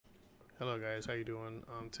Hello guys, how you doing?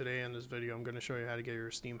 Today in this video I'm going to show you how to get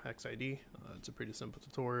your Steam Hex ID. It's a pretty simple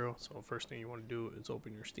tutorial. So first thing you want to do is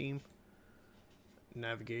open your Steam,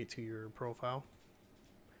 navigate to your profile.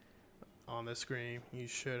 On this screen you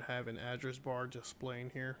should have an address bar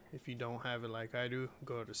displaying here. If you don't have it like I do,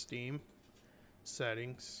 go to Steam,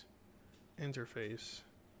 Settings, Interface,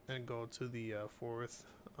 and go to the fourth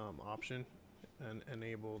option and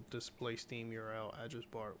enable Display Steam URL address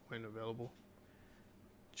bar when available.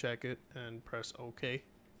 Check it and press OK.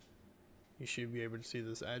 You should be able to see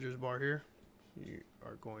this address bar here. You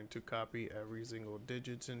are going to copy every single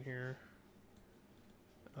digits in here.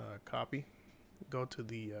 Copy. Go to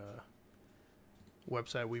the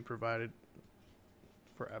website we provided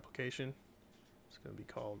for application. It's going to be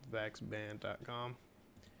called vaxband.com.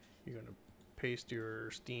 You're going to paste your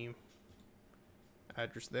Steam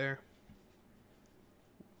address there.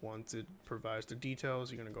 Once it provides the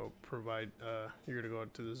details, you're gonna go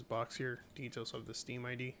to this box here, details of the Steam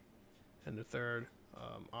ID, and the third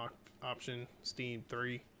option, Steam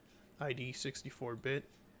 3 ID 64-bit.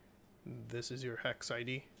 This is your hex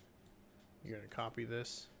ID. You're gonna copy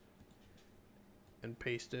this and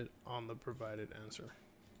paste it on the provided answer,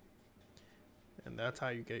 and that's how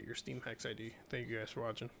you get your Steam Hex ID. Thank you guys for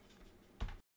watching.